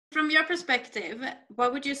your perspective,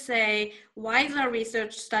 what would you say, why is our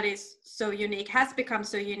research studies so unique, has become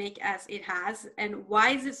so unique as it has, and why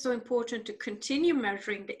is it so important to continue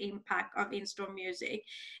measuring the impact of in-store music,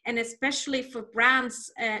 and especially for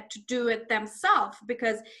brands to do it themselves,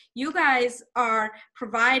 because you guys are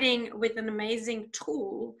providing with an amazing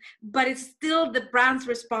tool, but it's still the brand's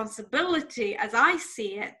responsibility, as I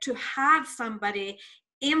see it, to have somebody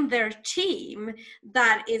in their team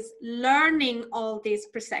that is learning all these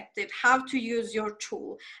perspectives, how to use your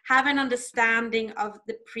tool, have an understanding of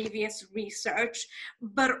the previous research,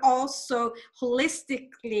 but also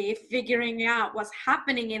holistically figuring out what's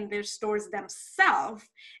happening in their stores themselves,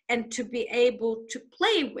 and to be able to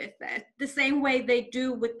play with it the same way they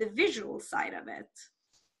do with the visual side of it.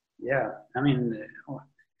 Yeah, I mean,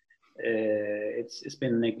 it's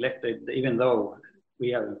been neglected, even though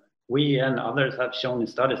we and others have shown in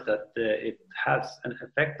studies that it has an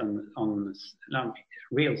effect on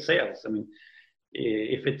real sales. I mean,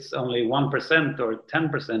 if it's only 1% or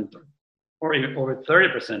 10% or even over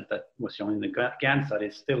 30% that was shown in the Gant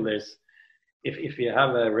study, still there's, if you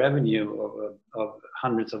have a revenue of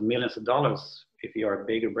hundreds of millions of dollars, if you're a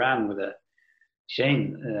bigger brand with a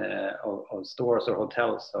chain of stores or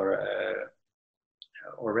hotels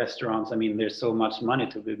or restaurants, I mean, there's so much money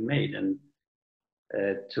to be made, and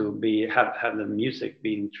to have the music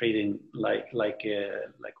being treated like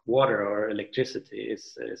water or electricity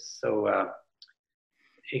is so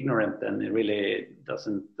ignorant, and it really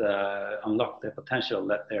doesn't unlock the potential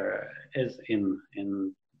that there is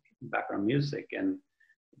in background music. And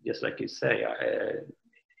just like you say,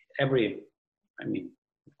 I mean,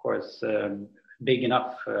 of course, big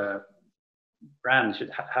enough brand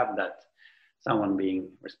should have that, someone being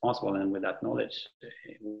responsible and with that knowledge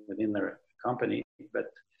within their company.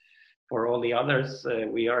 But for all the others,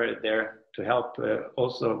 we are there to help,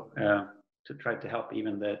 also to try to help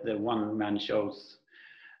even the one-man shows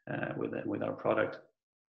with our product.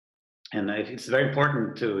 And it's very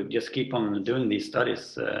important to just keep on doing these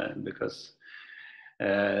studies, because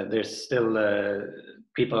there's still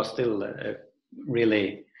people are still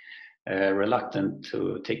really reluctant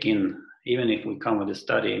to take in. Even if we come with a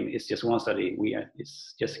study, it's just one study.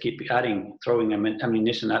 It's just keep adding, throwing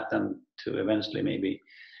ammunition at them to eventually maybe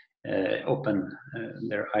open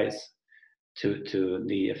their eyes to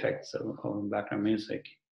the effects of background music.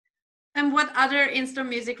 And what other in-store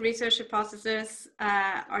music research hypotheses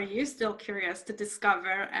are you still curious to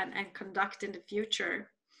discover and conduct in the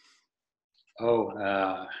future?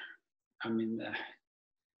 I mean,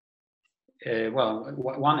 well,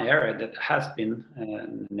 one area that has been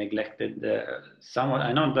neglected somewhat.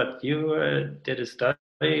 I know that you did a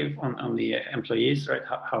study on the employees, right?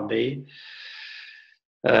 How they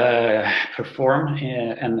perform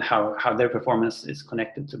and how their performance is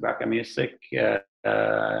connected to background music.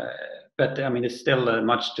 But I mean, there's still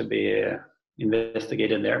much to be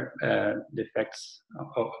investigated there. The effects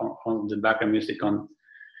on the background music on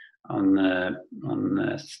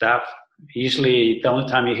staff. Usually, the only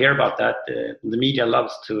time you hear about that, the media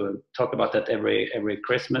loves to talk about that every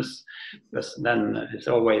Christmas, because then it's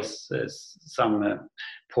always some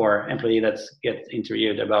poor employee that gets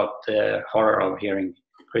interviewed about the horror of hearing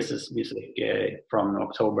Christmas music from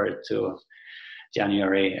October to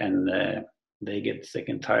January, and they get sick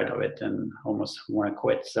and tired of it and almost want to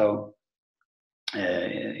quit. So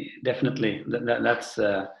definitely, that's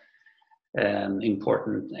an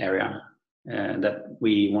important area that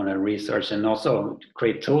we want to research and also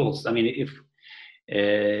create tools. I mean,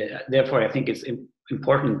 therefore, I think it's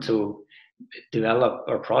important to develop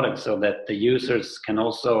our product so that the users can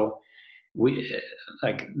also,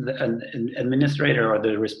 like an administrator or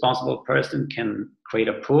the responsible person can create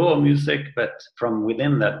a pool of music, but from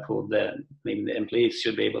within that pool, maybe the employees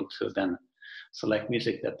should be able to then select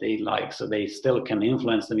music that they like, so they still can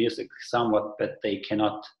influence the music somewhat, but they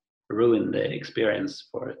cannot ruin the experience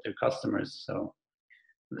for their customers. So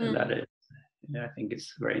that is, I think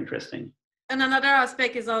it's very interesting. And another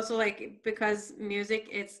aspect is also like, because music,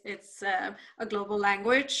 it's a global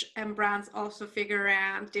language, and brands also figure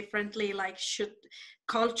out differently, like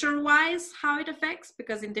culture wise how it affects,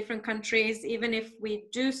 because in different countries, even if we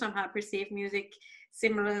do somehow perceive music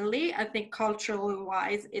similarly, I think culturally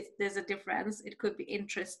wise there's a difference. It could be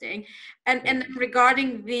interesting. And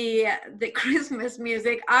regarding the Christmas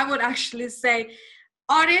music, I would actually say,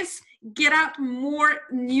 artists, get out more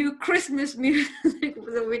new Christmas music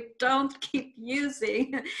so we don't keep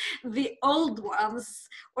using the old ones,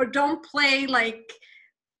 or don't play like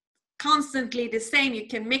constantly the same. You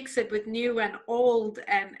can mix it with new and old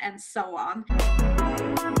and so on.